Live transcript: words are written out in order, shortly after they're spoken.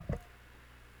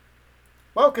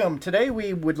Welcome. Today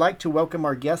we would like to welcome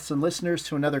our guests and listeners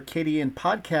to another KDN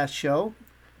podcast show.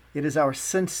 It is our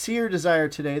sincere desire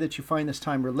today that you find this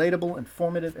time relatable,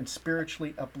 informative, and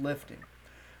spiritually uplifting.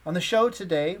 On the show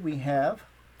today we have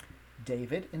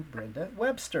David and Brenda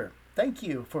Webster. Thank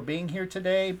you for being here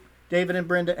today, David and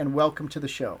Brenda, and welcome to the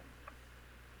show.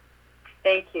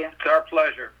 Thank you. It's our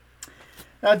pleasure.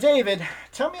 Now, David,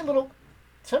 tell me a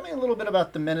little bit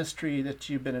about the ministry that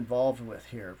you've been involved with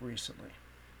here recently.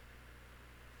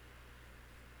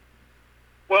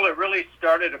 Well, it really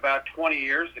started about 20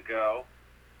 years ago,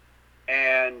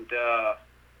 and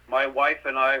my wife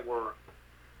and I were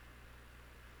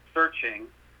searching,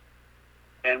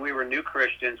 and we were new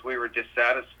Christians. We were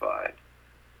dissatisfied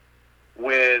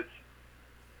with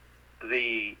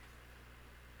the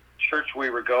church we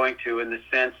were going to, in the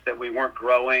sense that we weren't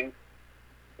growing,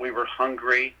 we were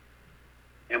hungry,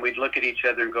 and we'd look at each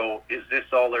other and go, is this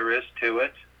all there is to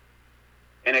it?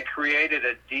 And it created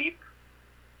a deep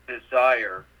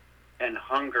desire and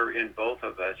hunger in both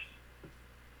of us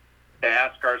to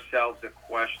ask ourselves a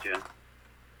question: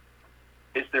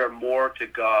 is there more to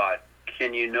God?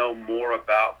 Can you know more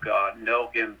about God, know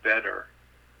Him better?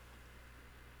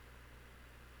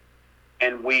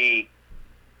 And we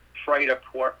prayed a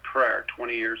prayer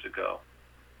 20 years ago,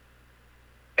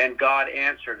 and God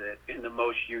answered it in the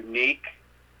most unique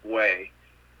way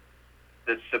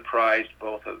that surprised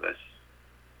both of us.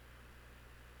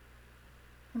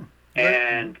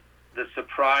 And the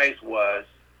surprise was,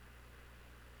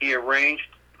 He arranged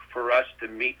for us to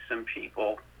meet some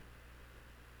people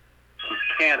from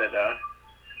Canada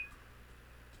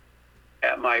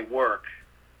at my work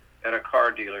at a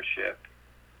car dealership.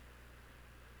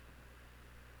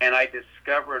 And I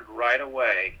discovered right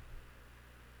away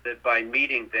that by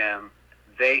meeting them,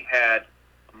 they had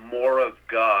more of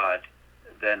God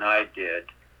than I did.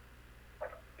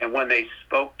 And when they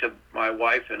spoke to my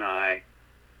wife and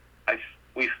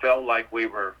we felt like we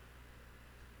were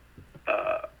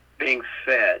being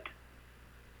fed,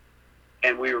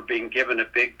 and we were being given a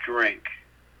big drink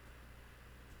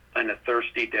in a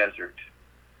thirsty desert.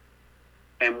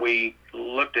 And we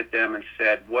looked at them and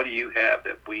said, what do you have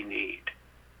that we need?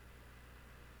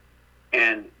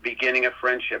 And beginning a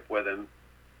friendship with them,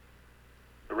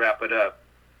 to wrap it up,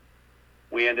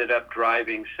 we ended up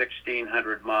driving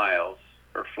 1,600 miles,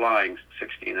 or flying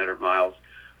 1,600 miles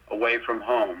away from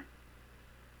home,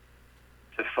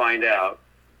 to find out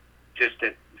just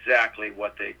exactly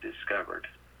what they discovered.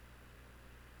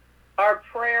 Our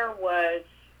prayer was,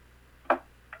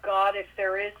 God, if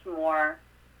there is more,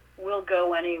 we'll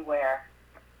go anywhere.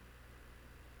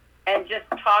 And just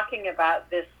talking about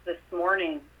this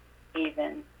morning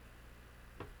even,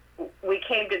 we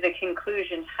came to the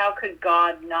conclusion, how could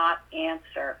God not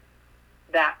answer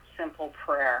that simple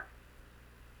prayer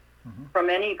from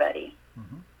anybody?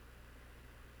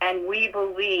 And we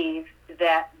believe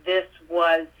that this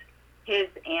was His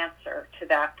answer to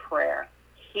that prayer.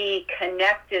 He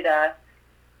connected us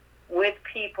with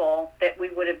people that we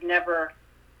would have never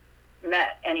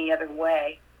met any other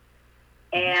way.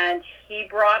 And He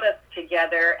brought us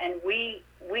together, and we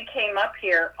came up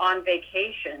here on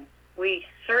vacation. We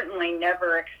certainly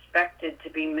never expected to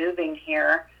be moving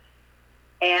here,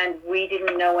 and we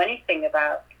didn't know anything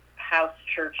about house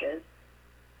churches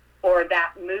or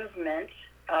that movement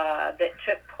that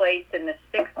took place in the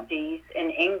 60s in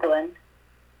England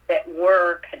that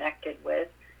we're connected with.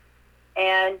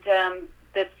 And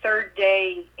the third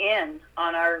day in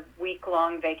on our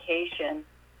week-long vacation,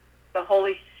 the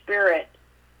Holy Spirit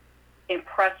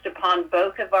impressed upon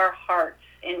both of our hearts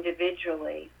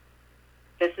individually,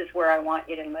 this is where I want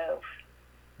you to move.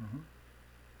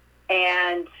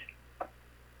 And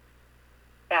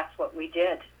that's what we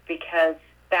did, because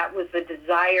that was the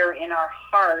desire in our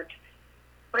heart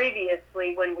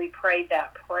previously when we prayed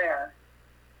that prayer.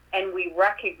 And we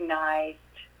recognized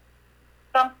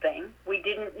something. We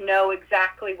didn't know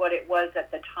exactly what it was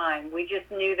at the time. We just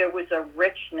knew there was a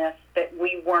richness that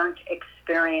we weren't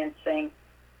experiencing,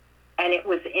 and it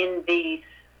was in these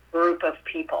group of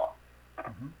people.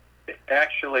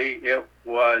 Actually, it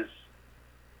was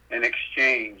an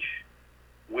exchange.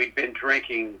 We'd been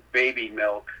drinking baby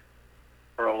milk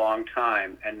for a long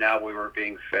time, and now we were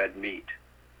being fed meat.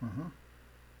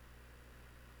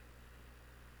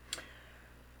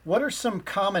 What are some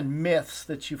common myths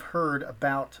that you've heard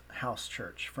about house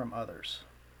church from others?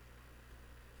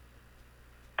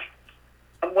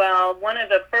 Well, one of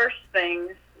the first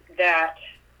things that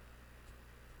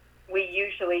we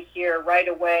usually hear right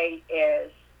away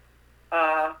is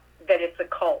that it's a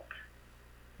cult,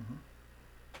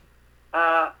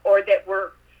 or that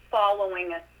we're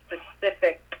following a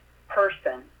specific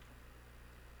person.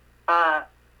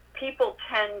 people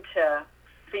tend to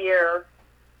fear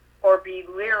or be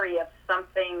leery of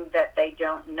something that they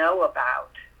don't know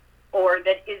about or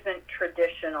that isn't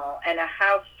traditional. And a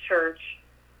house church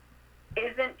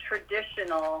isn't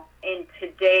traditional in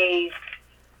today's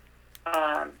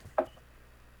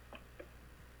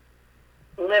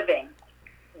living,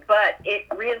 but it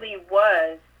really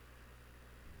was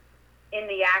in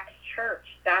the Acts church.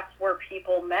 That's where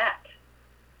people met,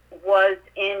 was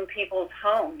in people's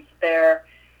homes. There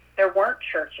weren't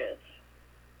churches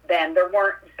then. There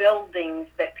weren't buildings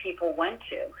that people went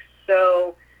to.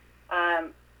 So,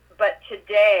 but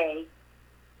today,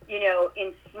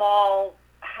 in small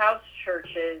house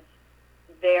churches,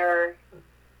 there's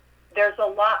a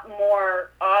lot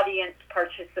more audience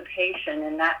participation,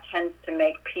 and that tends to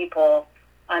make people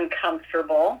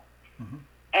uncomfortable. Mm-hmm.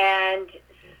 And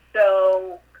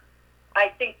so I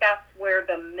think that's where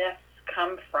the myths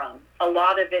come from. A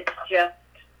lot of it's just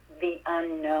the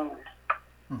unknown.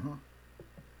 Mm-hmm.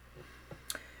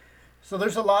 So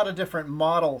there's a lot of different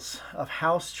models of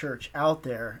house church out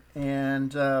there,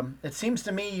 and it seems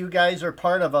to me you guys are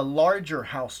part of a larger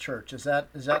house church. Is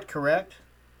that correct?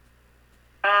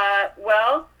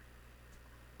 Well,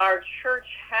 our church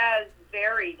has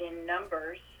varied in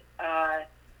numbers.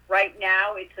 Right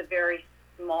now, it's a very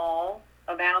small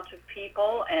amount of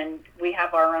people, and we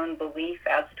have our own belief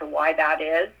as to why that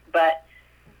is. But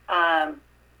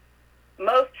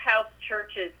most house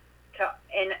churches,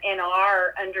 in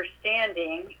our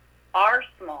understanding, are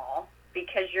small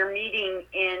because you're meeting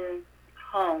in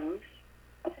homes.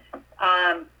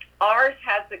 Ours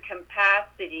has the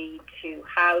capacity to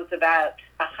house about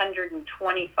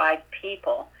 125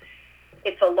 people.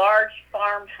 It's a large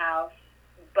farmhouse,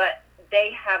 but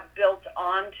they have built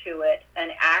onto it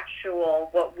an actual,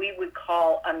 what we would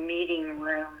call a meeting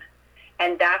room.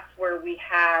 And that's where we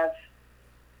have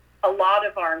a lot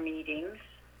of our meetings.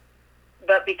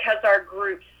 But because our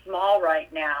group's small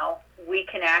right now, we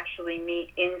can actually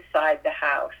meet inside the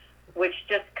house, which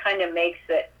just kind of makes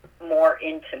it more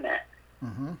intimate.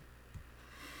 Mm-hmm.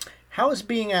 How is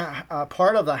being a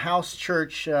part of the house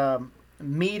church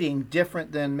meeting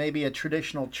different than maybe a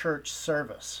traditional church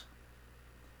service?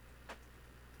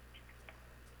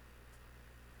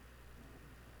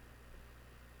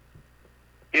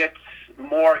 It's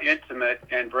more intimate,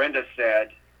 and Brenda said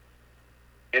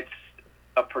it's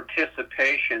a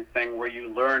participation thing where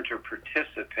you learn to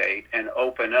participate and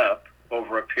open up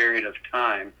over a period of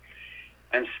time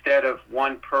instead of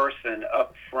one person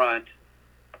up front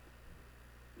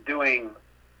doing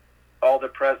all the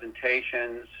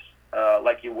presentations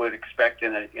like you would expect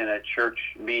in a church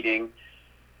meeting.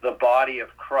 The body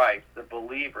of Christ, the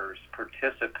believers,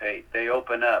 participate. They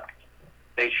open up.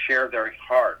 They share their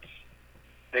hearts.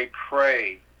 They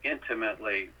pray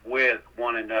intimately with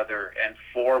one another and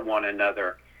for one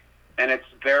another. And it's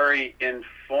very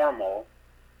informal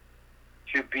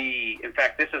to be, in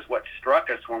fact, this is what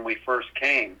struck us when we first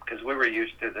came, because we were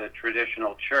used to the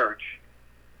traditional church.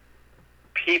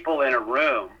 People in a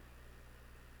room,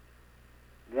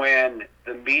 when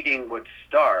the meeting would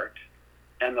start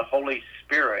and the Holy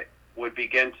Spirit would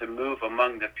begin to move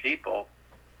among the people,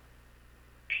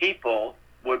 people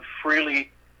would freely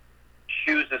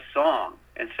choose a song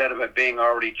instead of it being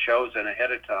already chosen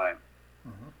ahead of time.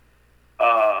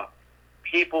 Mm-hmm.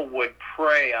 People would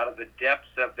pray out of the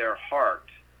depths of their heart,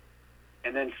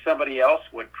 and then somebody else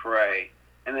would pray,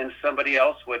 and then somebody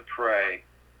else would pray.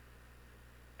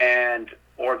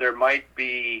 Or there might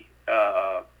be,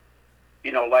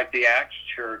 like the Acts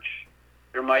Church,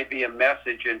 there might be a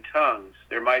message in tongues.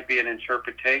 There might be an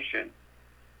interpretation.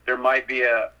 There might be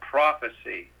a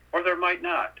prophecy, or there might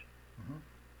not. Mm-hmm.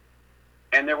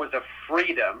 And there was a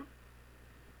freedom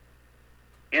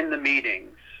in the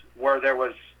meetings where there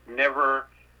was never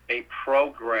a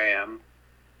program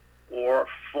or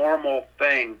formal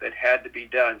thing that had to be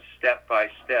done step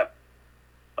by step.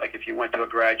 Like if you went to a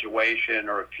graduation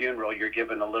or a funeral, you're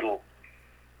given a little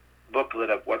booklet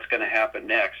of what's going to happen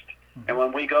next. Mm-hmm. And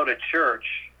when we go to church,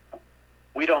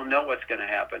 we don't know what's going to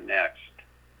happen next.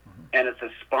 Mm-hmm. And it's a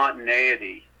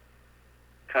spontaneity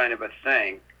kind of a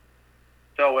thing.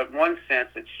 So in one sense,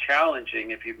 it's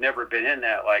challenging if you've never been in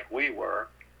that like we were.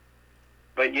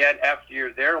 But yet after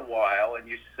you're there a while and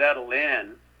you settle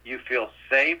in, you feel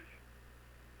safe.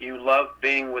 You love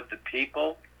being with the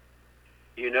people.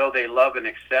 You know they love and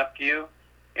accept you,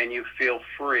 and you feel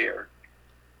freer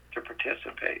to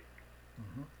participate.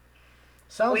 Mm-hmm.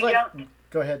 Sounds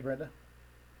Go ahead, Brenda.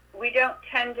 We don't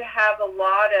tend to have a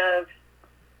lot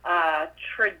of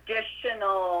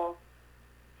traditional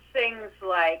things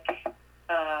like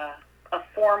a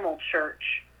formal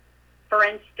church. For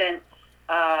instance,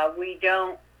 we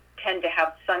don't tend to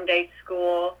have Sunday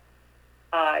school,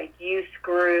 youth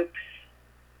groups,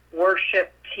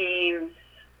 worship teams,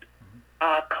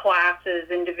 classes,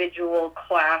 individual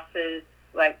classes,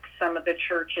 like some of the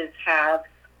churches have.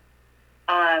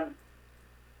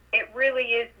 It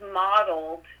really is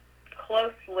modeled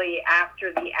closely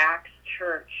after the Acts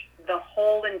church. The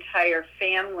whole entire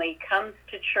family comes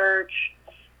to church,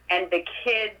 and the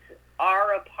kids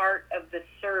are a part of the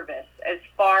service as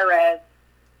far as,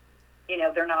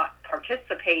 they're not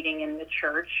participating in the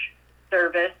church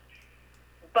service,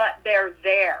 but they're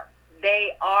there.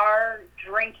 They are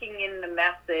drinking in the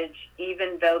message,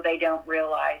 even though they don't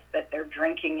realize that they're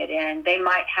drinking it in. They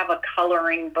might have a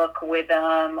coloring book with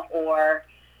them, or,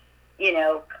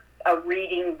 a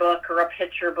reading book or a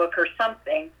picture book or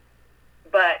something.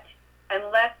 But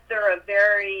unless they're a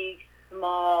very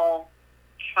small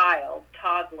child,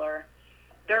 toddler,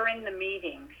 they're in the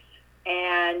meetings.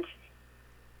 And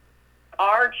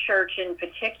our church in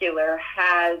particular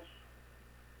has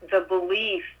the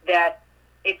belief that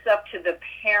it's up to the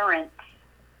parents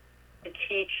to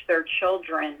teach their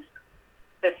children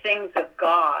the things of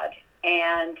God,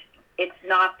 and it's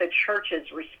not the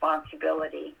church's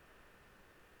responsibility.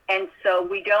 And so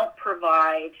we don't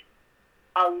provide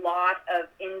a lot of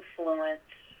influence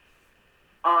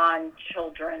on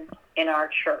children in our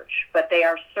church, but they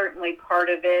are certainly part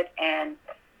of it, and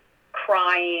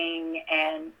crying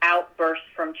and outbursts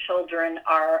from children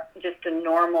are just a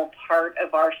normal part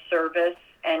of our service,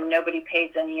 and nobody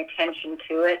pays any attention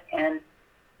to it, and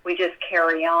we just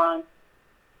carry on.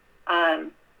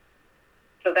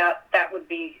 So that would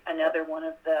be another one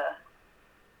of the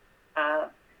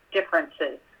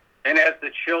differences. And as the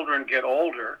children get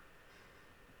older,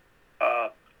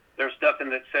 there's nothing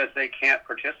that says they can't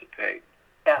participate.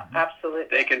 Yeah,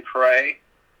 absolutely. They can pray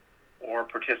or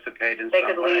participate in some way. They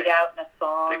could lead out in a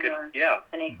song or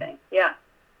anything. Yeah.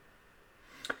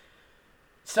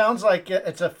 Sounds like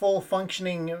it's a full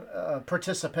functioning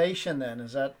participation then.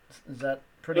 Is that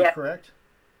pretty correct?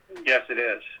 Yes, it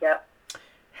is. Yeah.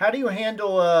 How do you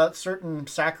handle certain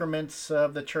sacraments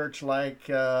of the church, like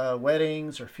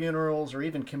weddings or funerals or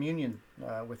even communion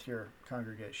with your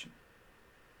congregation?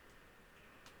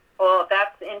 Well,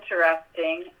 that's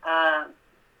interesting.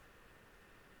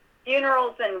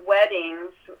 Funerals and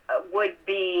weddings would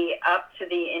be up to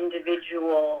the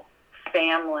individual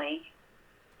family.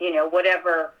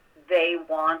 Whatever they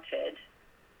wanted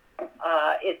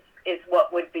is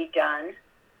what would be done.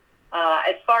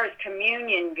 As far as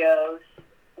communion goes,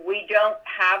 we don't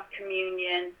have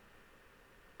communion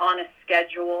on a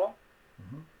schedule.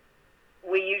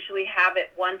 Mm-hmm. We usually have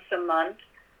it once a month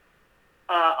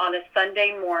on a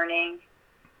Sunday morning,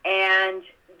 and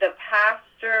the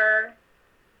pastor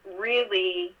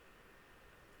really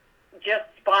just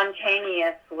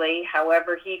spontaneously,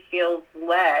 however he feels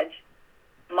led,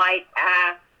 might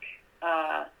ask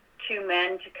two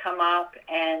men to come up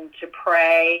and to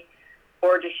pray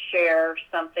or to share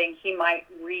something. He might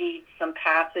read some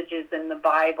passages in the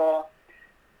Bible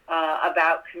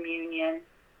about communion,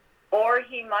 or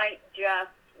he might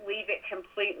just leave it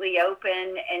completely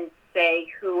open and say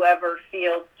whoever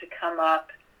feels to come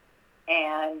up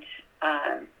and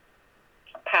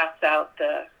pass out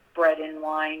the bread and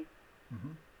wine,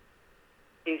 mm-hmm.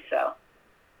 do so.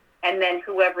 And then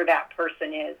whoever that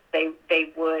person is,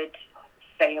 they would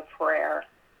say a prayer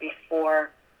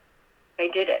before they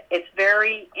did it. It's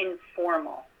very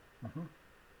informal. Mm-hmm.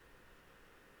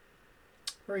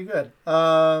 Very good.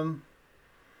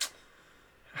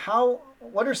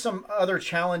 What are some other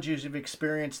challenges you've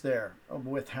experienced there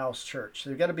with house church?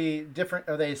 They've got to be different.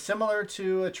 Are they similar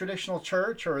to a traditional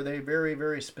church, or are they very,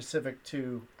 very specific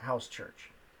to house church?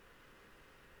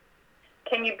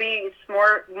 Can you be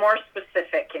more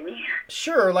specific in here?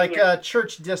 Sure, like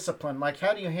church discipline. Like,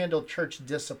 how do you handle church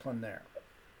discipline there?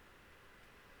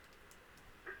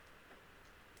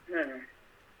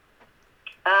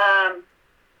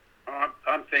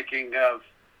 I'm thinking of,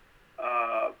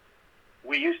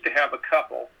 we used to have a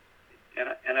couple,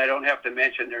 and I don't have to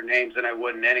mention their names, and I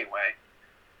wouldn't anyway,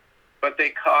 but they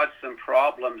caused some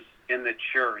problems in the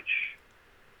church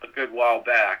a good while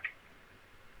back.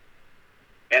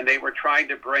 And they were trying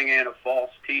to bring in a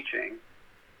false teaching,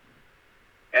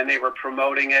 and they were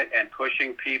promoting it and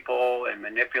pushing people and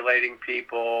manipulating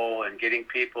people and getting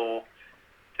people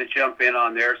to jump in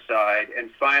on their side. And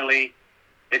finally,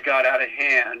 it got out of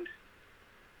hand,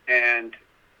 and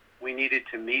we needed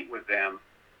to meet with them.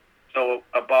 So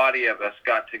a body of us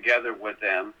got together with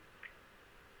them,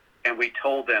 and we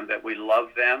told them that we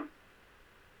loved them,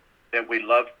 that we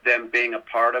loved them being a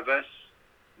part of us,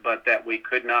 but that we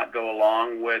could not go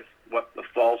along with what the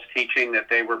false teaching that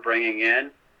they were bringing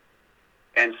in.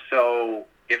 And so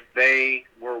if they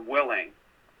were willing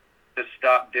to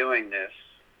stop doing this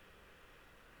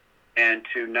and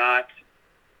to not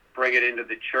bring it into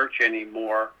the church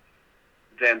anymore,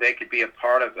 then they could be a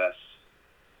part of us.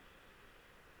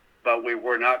 But we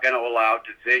were not going to allow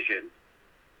division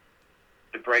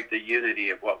to break the unity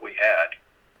of what we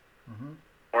had. Mm-hmm.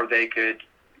 Or they could,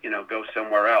 go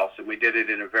somewhere else. And we did it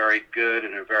in a very good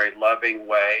and a very loving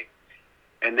way.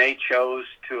 And they chose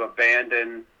to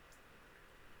abandon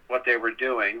what they were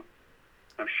doing.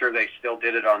 I'm sure they still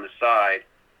did it on the side,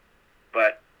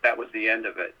 but that was the end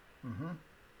of it. Mm-hmm.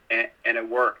 And it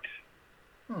worked.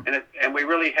 And we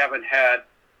really haven't had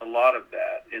a lot of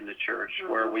that in the church,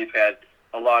 where we've had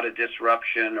a lot of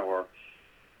disruption or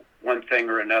one thing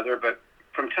or another. But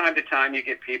from time to time, you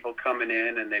get people coming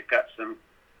in and they've got some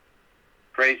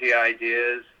crazy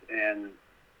ideas and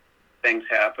things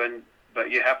happen,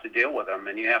 but you have to deal with them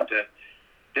and you have to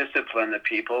discipline the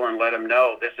people and let them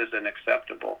know this isn't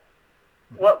acceptable.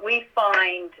 What we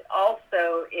find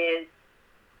also is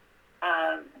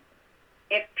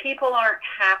if people aren't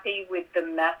happy with the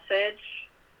message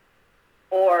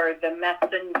or the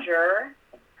messenger,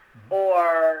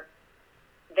 or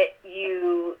that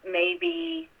you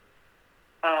maybe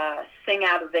sing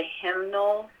out of the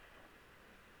hymnals,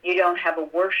 you don't have a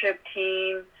worship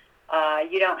team,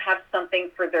 you don't have something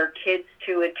for their kids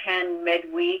to attend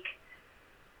midweek,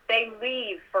 they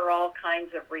leave for all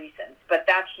kinds of reasons. But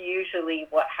that's usually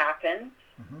what happens,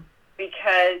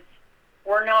 because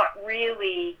we're not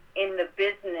really in the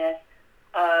business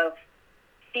of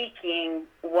seeking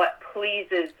what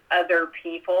pleases other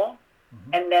people,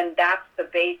 and then that's the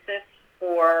basis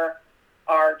for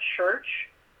our church.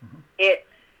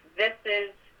 This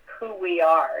is who we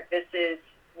are. This is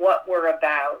what we're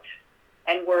about.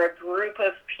 And we're a group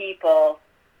of people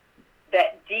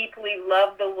that deeply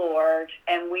love the Lord,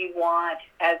 and we want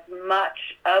as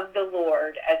much of the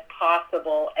Lord as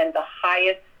possible and the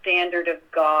highest standard of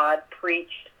God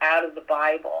preached out of the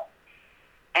Bible.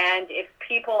 And if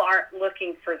people aren't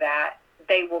looking for that,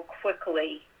 they will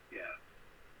quickly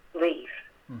leave.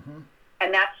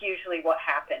 And that's usually what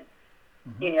happens,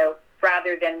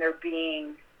 rather than there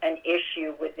being an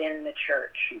issue within the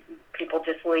church. People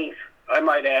just leave. I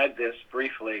might add this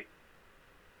briefly,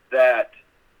 that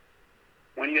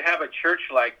when you have a church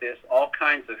like this, all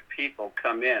kinds of people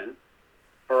come in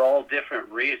for all different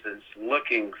reasons,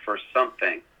 looking for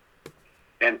something.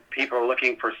 And people are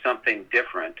looking for something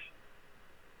different.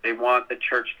 They want the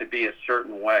church to be a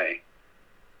certain way.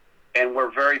 And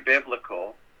we're very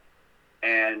biblical,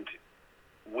 and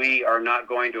we are not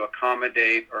going to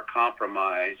accommodate or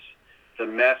compromise the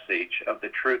message of the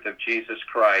truth of Jesus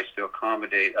Christ to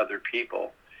accommodate other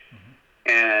people.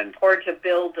 And or to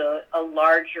build a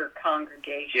larger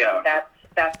congregation. Yeah.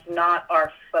 That's not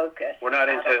our focus. We're not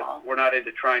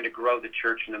into trying to grow the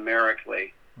church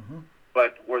numerically,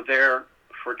 but we're there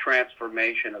for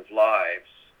transformation of lives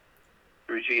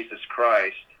through Jesus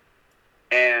Christ.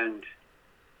 And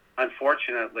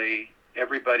unfortunately,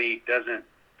 everybody doesn't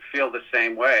feel the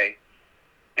same way,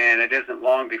 and it isn't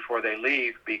long before they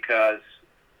leave, because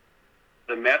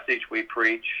the message we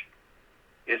preach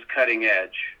is cutting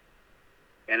edge,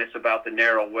 and it's about the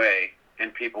narrow way,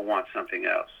 and people want something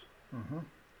else.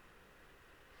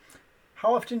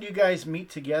 How often do you guys meet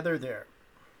together there?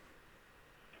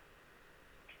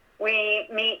 We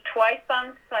meet twice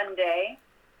on Sunday,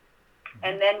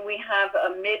 and then we have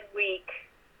a midweek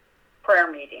prayer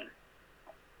meeting.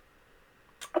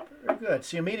 Very good.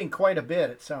 So you're meeting quite a bit,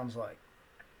 it sounds like.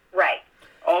 Right.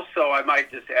 Also, I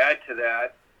might just add to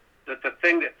that the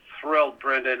thing that thrilled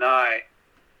Brenda and I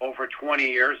over 20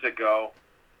 years ago,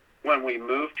 when we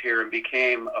moved here and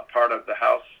became a part of the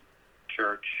house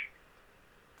church,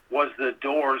 was the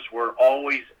doors were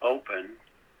always open,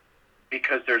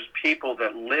 because there's people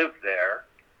that live there,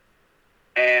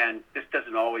 and this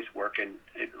doesn't always work in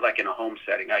a home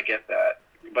setting. I get that,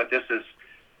 but this is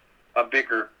a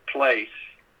bigger place,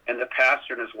 and the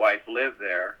pastor and his wife live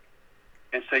there,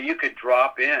 and so you could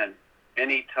drop in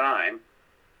any time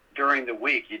during the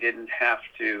week. You didn't have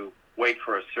to wait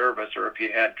for a service, or if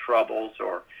you had troubles,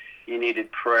 or you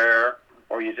needed prayer,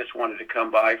 or you just wanted to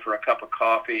come by for a cup of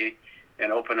coffee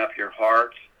and open up your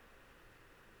heart,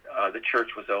 the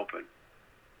church was open.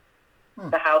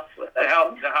 The house was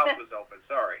open. The house was open,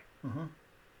 sorry.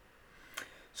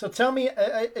 So tell me,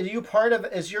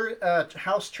 is your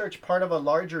house church part of a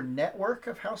larger network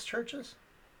of house churches?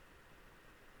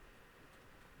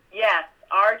 Yes,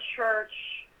 our church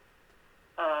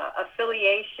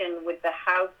affiliation with the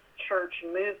house church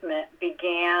movement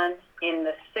began in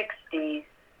the 60s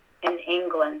in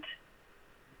England.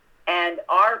 And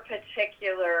our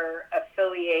particular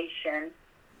affiliation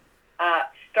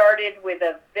started with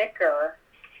a vicar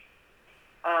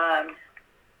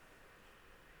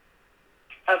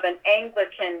of an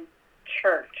Anglican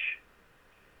church.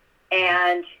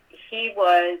 And he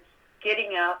was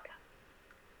getting up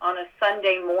on a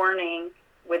Sunday morning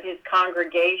with his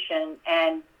congregation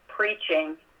and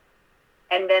preaching,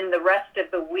 and then the rest of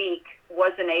the week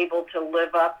wasn't able to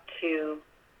live up to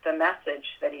the message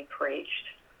that he preached.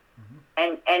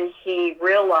 Mm-hmm. And he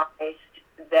realized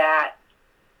that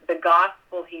the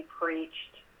gospel he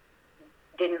preached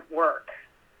didn't work.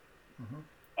 Mm-hmm.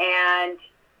 And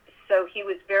so he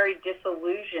was very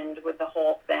disillusioned with the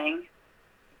whole thing.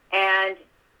 And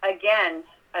again,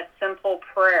 a simple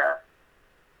prayer.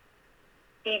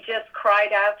 He just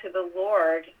cried out to the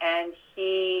Lord, and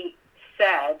he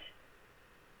said,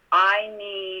 I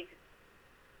need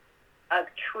a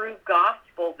true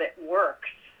gospel that works.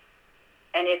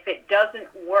 And if it doesn't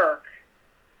work,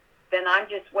 then I'm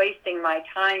just wasting my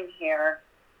time here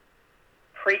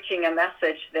preaching a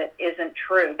message that isn't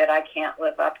true, that I can't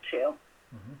live up to.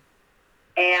 Mm-hmm.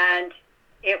 And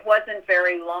it wasn't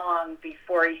very long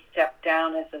before he stepped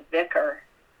down as a vicar.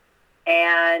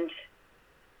 And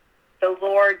the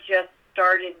Lord just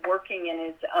started working in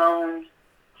his own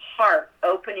heart,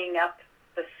 opening up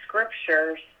the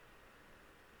scriptures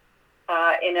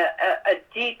in a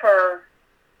deeper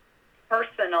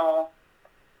personal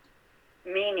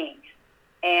meaning.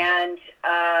 And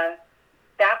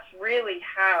that's really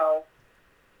how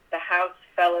the House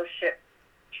Fellowship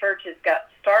Churches got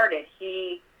started.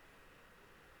 He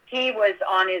was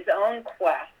on his own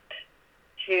quest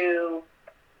to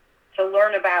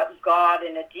learn about God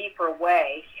in a deeper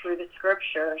way through the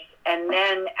scriptures. And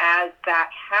then as that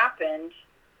happened,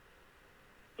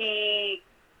 he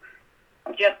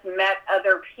just met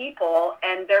other people,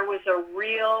 and there was a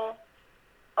real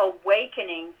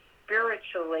awakening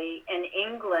spiritually in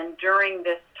England during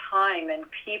this time, and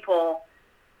people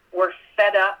were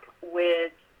fed up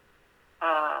with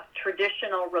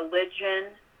traditional religion.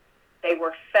 They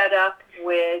were fed up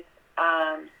with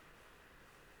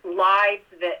lives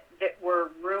that were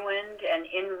ruined and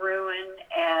in ruin,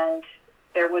 and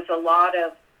there was a lot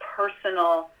of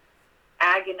personal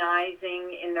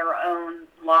agonizing in their own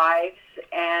lives,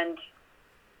 and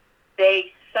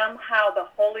they somehow, the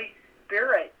Holy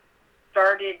Spirit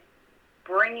started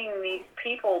bringing these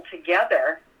people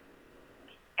together,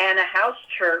 and a house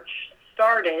church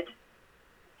started.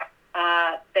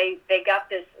 They got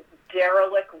this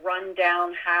derelict,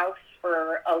 rundown house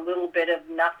for a little bit of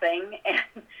nothing,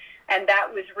 and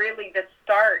that was really the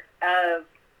start of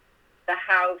the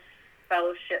House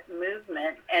Fellowship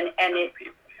movement. And it,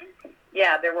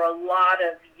 yeah, there were a lot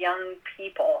of young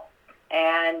people,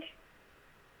 and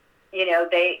you know,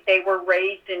 they were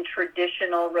raised in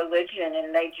traditional religion,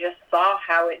 and they just saw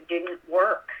how it didn't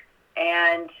work,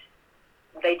 and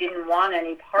they didn't want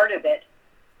any part of it.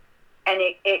 And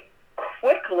it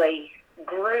quickly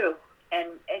grew, and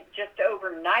it just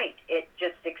overnight, it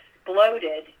just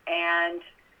exploded, and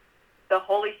the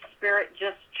Holy Spirit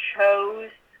just chose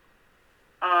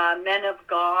men of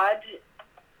God,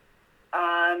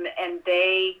 and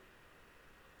they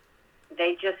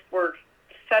just were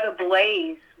set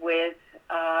ablaze with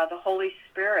the Holy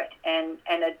Spirit, and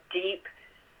a deep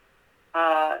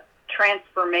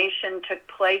transformation took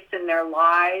place in their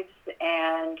lives.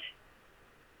 And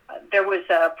there was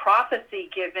a prophecy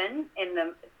given in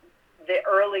the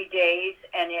early days,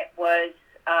 and it was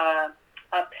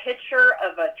a picture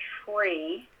of a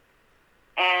tree,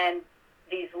 and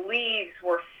these leaves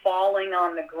were falling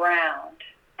on the ground,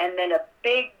 and then a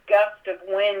big gust of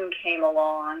wind came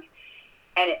along,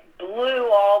 and it blew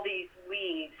all these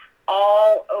leaves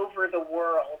all over the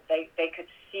world. They could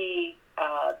see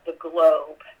the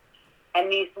globe,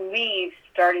 and these leaves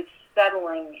started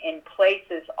settling in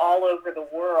places all over the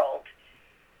world.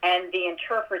 And the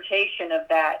interpretation of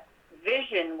that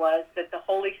vision was that the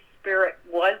Holy Spirit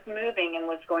was moving and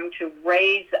was going to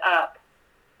raise up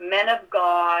men of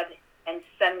God and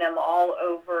send them all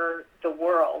over the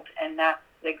world. And that's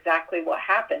exactly what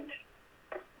happened.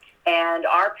 And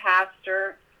our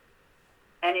pastor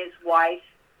and his wife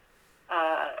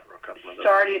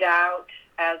started out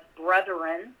as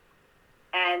brethren,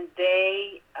 and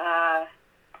they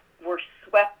were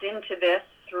swept into this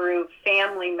through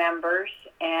family members,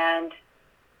 and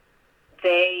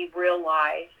they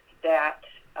realized that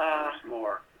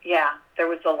more. Yeah, there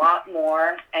was a lot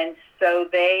more. And so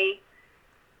they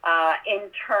in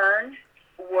turn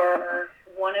were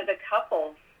one of the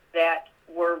couples that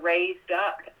were raised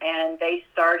up, and they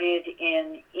started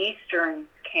in eastern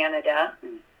Canada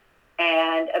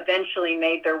and eventually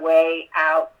made their way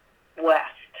out west.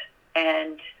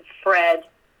 And Fred,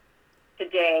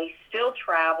 today still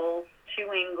travels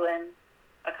to England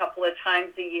a couple of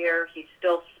times a year. He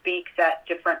still speaks at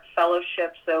different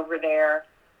fellowships over there.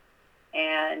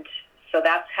 And so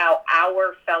that's how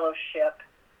our fellowship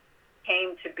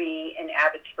came to be in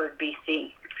Abbotsford,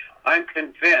 BC. I'm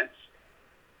convinced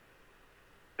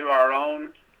through our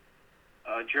own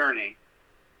journey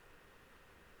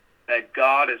that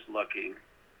God is looking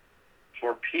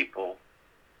for people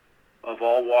of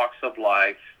all walks of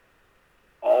life,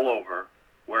 all over,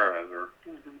 wherever,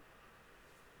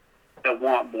 that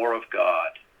want more of God,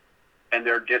 and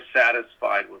they're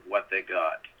dissatisfied with what they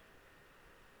got.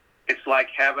 It's like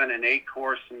having an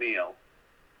 8-course meal,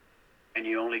 and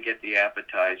you only get the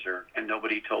appetizer, and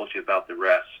nobody told you about the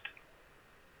rest.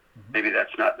 Maybe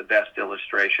that's not the best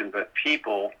illustration, but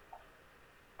people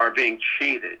are being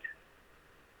cheated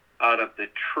out of the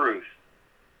truth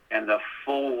and the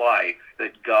full life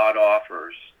that God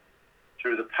offers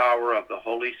through the power of the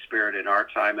Holy Spirit in our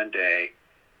time and day,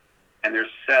 and they're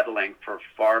settling for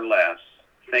far less,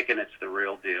 thinking it's the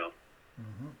real deal.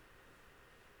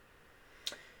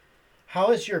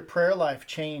 How has your prayer life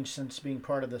changed since being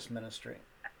part of this ministry?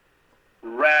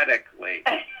 Radically.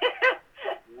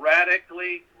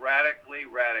 Radically.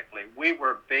 We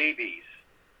were babies.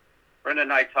 Brenda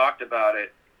and I talked about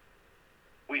it.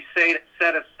 We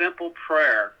said a simple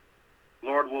prayer,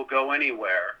 Lord, we'll go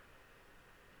anywhere.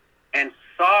 And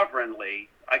sovereignly,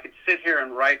 I could sit here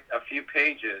and write a few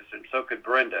pages, and so could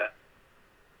Brenda,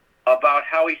 about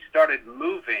how he started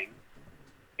moving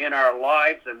in our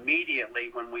lives immediately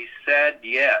when we said,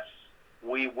 yes,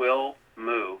 we will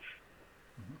move.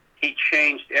 He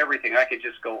changed everything. I could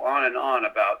just go on and on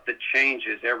about the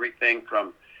changes, everything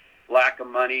from lack of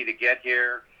money to get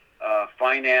here,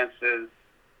 finances,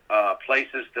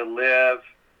 places to live.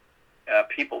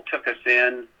 People took us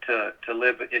in to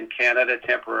live in Canada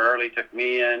temporarily, took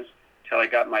me in till I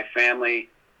got my family.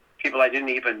 People I didn't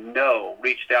even know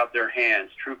reached out their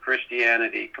hands. True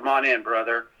Christianity. Come on in,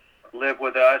 brother. Live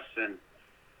with us, and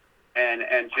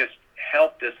just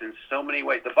helped us in so many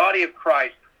ways. The body of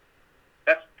Christ,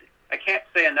 I can't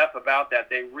say enough about that.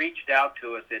 They reached out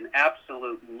to us in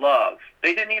absolute love.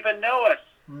 They didn't even know us,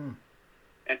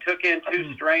 and took in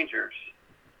 2 strangers.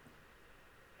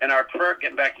 And our prayer,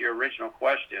 getting back to your original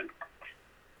question,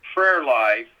 prayer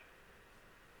life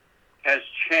has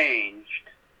changed.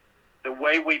 The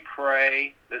way we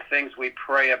pray, the things we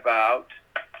pray about,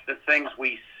 the things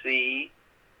we see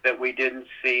that we didn't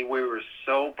see. We were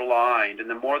so blind. And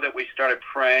the more that we started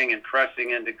praying and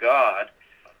pressing into God,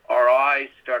 our eyes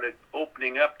started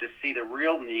opening up to see the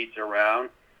real needs around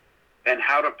and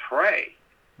how to pray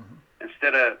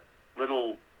instead of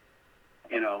little,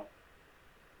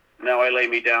 now I lay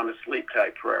me down to sleep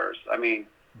type prayers. I mean,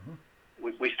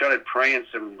 we started praying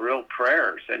some real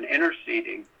prayers and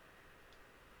interceding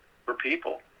for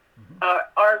people.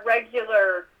 Our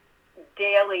regular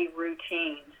daily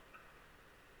routine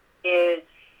is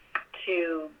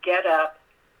to get up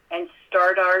and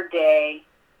start our day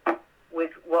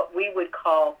with what we would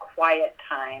call quiet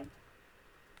time.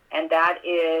 And that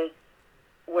is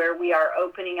where we are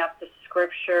opening up the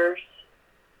scriptures.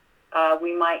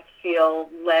 We might feel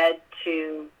led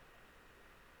to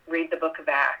read the book of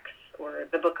Acts or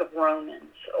the book of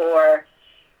Romans, or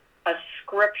a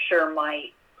scripture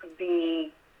might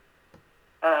be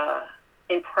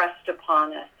impressed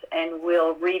upon us, and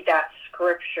we'll read that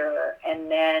scripture, and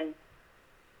then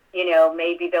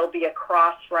maybe there'll be a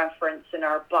cross-reference in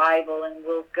our Bible, and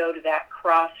we'll go to that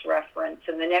cross-reference,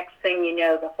 and the next thing you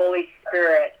know, the Holy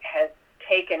Spirit has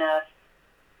taken us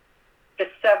to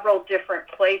several different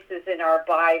places in our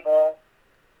Bible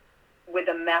with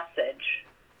a message.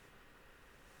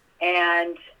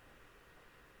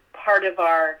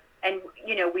 And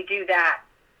we do that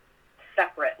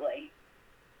separately.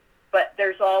 But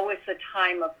there's always a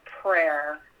time of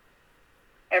prayer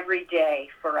every day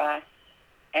for us.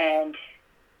 And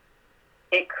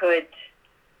it could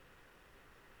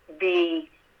be,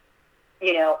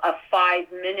 a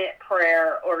 5-minute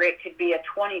prayer, or it could be a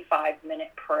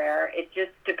 25-minute prayer. It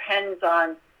just depends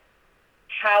on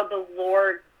how the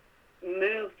Lord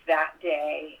moved that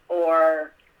day,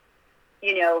 or,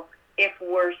 if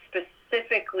we're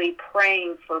specifically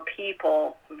praying for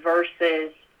people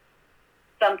versus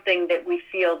something that we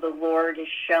feel the Lord is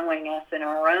showing us in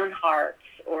our own hearts,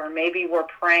 or maybe we're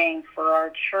praying for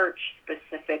our church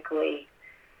specifically,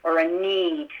 or a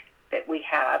need that we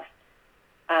have.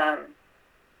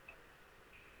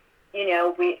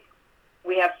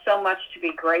 We have so much to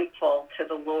be grateful to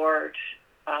the Lord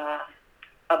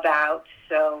about,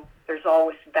 so there's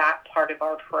always that part of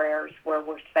our prayers where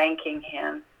we're thanking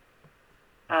Him.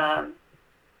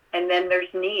 And then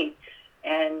there's needs,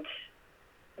 and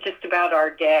just about our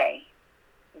day,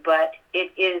 but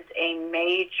it is a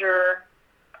major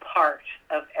part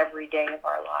of every day of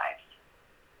our lives.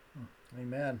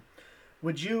 Amen.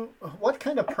 What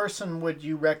kind of person would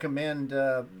you recommend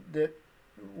that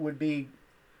would be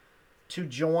to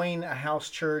join a house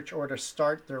church or to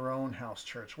start their own house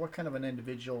church? What kind of an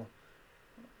individual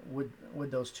would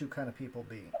those two kind of people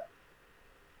be?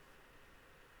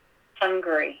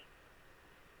 Hungry,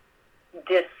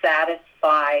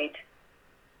 dissatisfied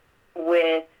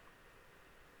with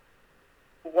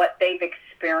what they've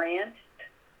experienced,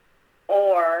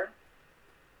 or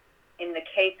in the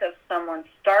case of someone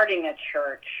starting a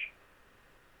church,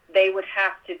 they would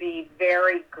have to be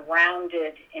very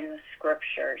grounded in the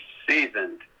scriptures.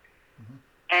 Seasoned.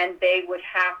 And they would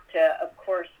have to, of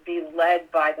course, be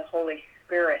led by the Holy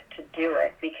Spirit to do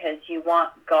it, because you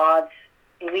want God's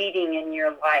leading in your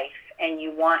life and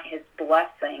you want his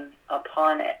blessing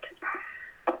upon it.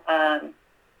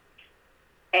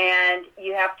 And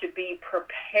you have to be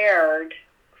prepared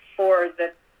for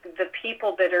the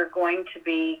people that are going to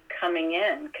be coming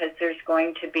in, because there's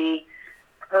going to be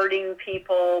hurting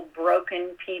people,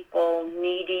 broken people,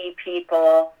 needy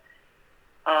people,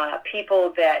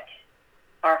 people that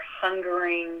are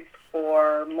hungering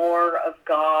for more of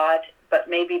God, but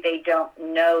maybe they don't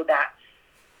know that's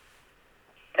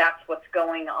what's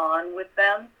going on with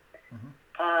them.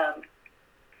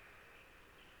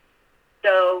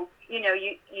 So,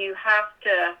 you have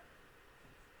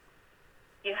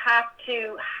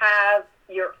to have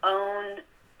your own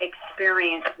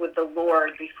experience with the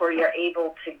Lord before you're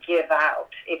able to give out.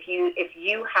 If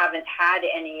you haven't had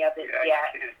any of it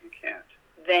yet, you can't.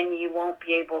 Then you won't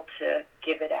be able to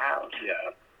give it out.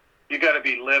 Yeah, you got to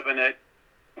be living it.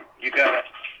 You got to.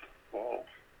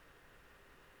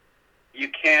 You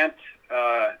can't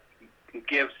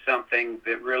give something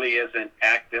that really isn't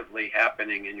actively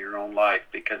happening in your own life,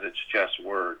 because it's just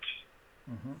words.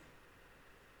 Mm-hmm.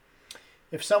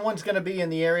 If someone's going to be in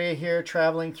the area here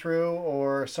traveling through,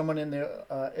 or someone in the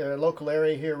local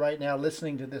area here right now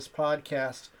listening to this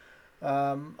podcast,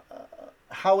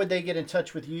 how would they get in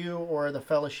touch with you or the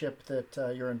fellowship that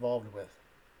you're involved with?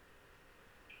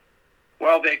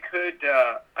 Well, they could.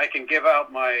 I can give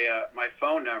out my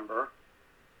phone number,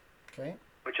 okay,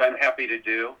 which I'm happy to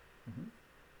do. Mm-hmm.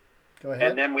 Go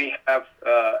ahead. And then we have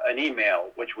an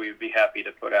email, which we'd be happy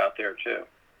to put out there too.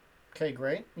 Okay,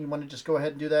 great. You want to just go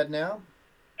ahead and do that now?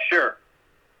 Sure.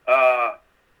 My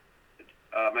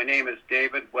name is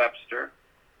David Webster,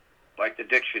 like the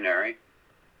dictionary.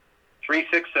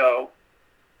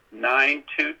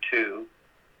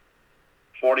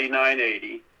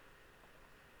 360-922-4980.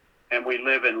 And we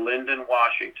live in Linden,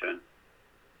 Washington.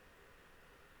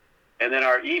 And then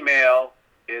our email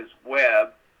is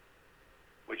web,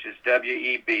 which is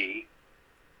W-E-B,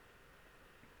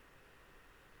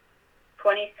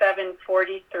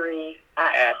 2743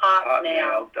 at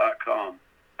hotmail.com.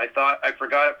 I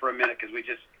forgot it for a minute because we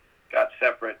just got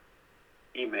separate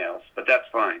emails, but that's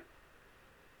fine.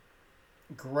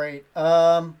 Great.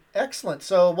 Excellent.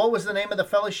 So what was the name of the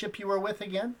fellowship you were with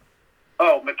again?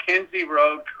 Oh, Mackenzie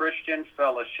Road Christian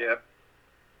Fellowship.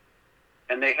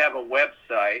 And they have a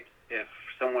website if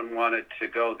someone wanted to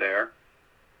go there.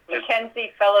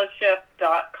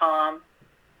 MackenzieFellowship.com.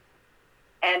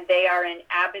 And they are in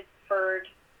Abbotsford,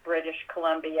 British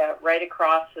Columbia, right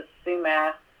across the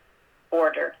Sumas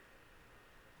border.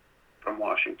 From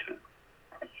Washington.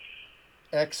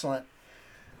 Excellent.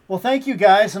 Well, thank you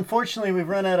guys. Unfortunately, we've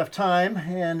run out of time,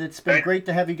 and it's been great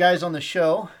to have you guys on the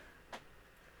show.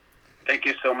 Thank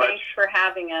you so much. Thanks for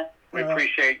having us. We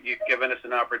appreciate you giving us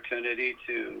an opportunity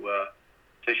to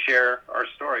share our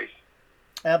stories.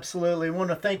 Absolutely. We want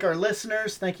to thank our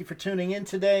listeners. Thank you for tuning in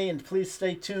today, and please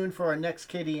stay tuned for our next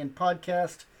KDN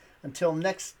podcast. Until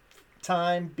next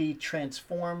time, be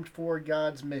transformed for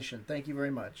God's mission. Thank you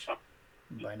very much.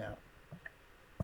 Bye now.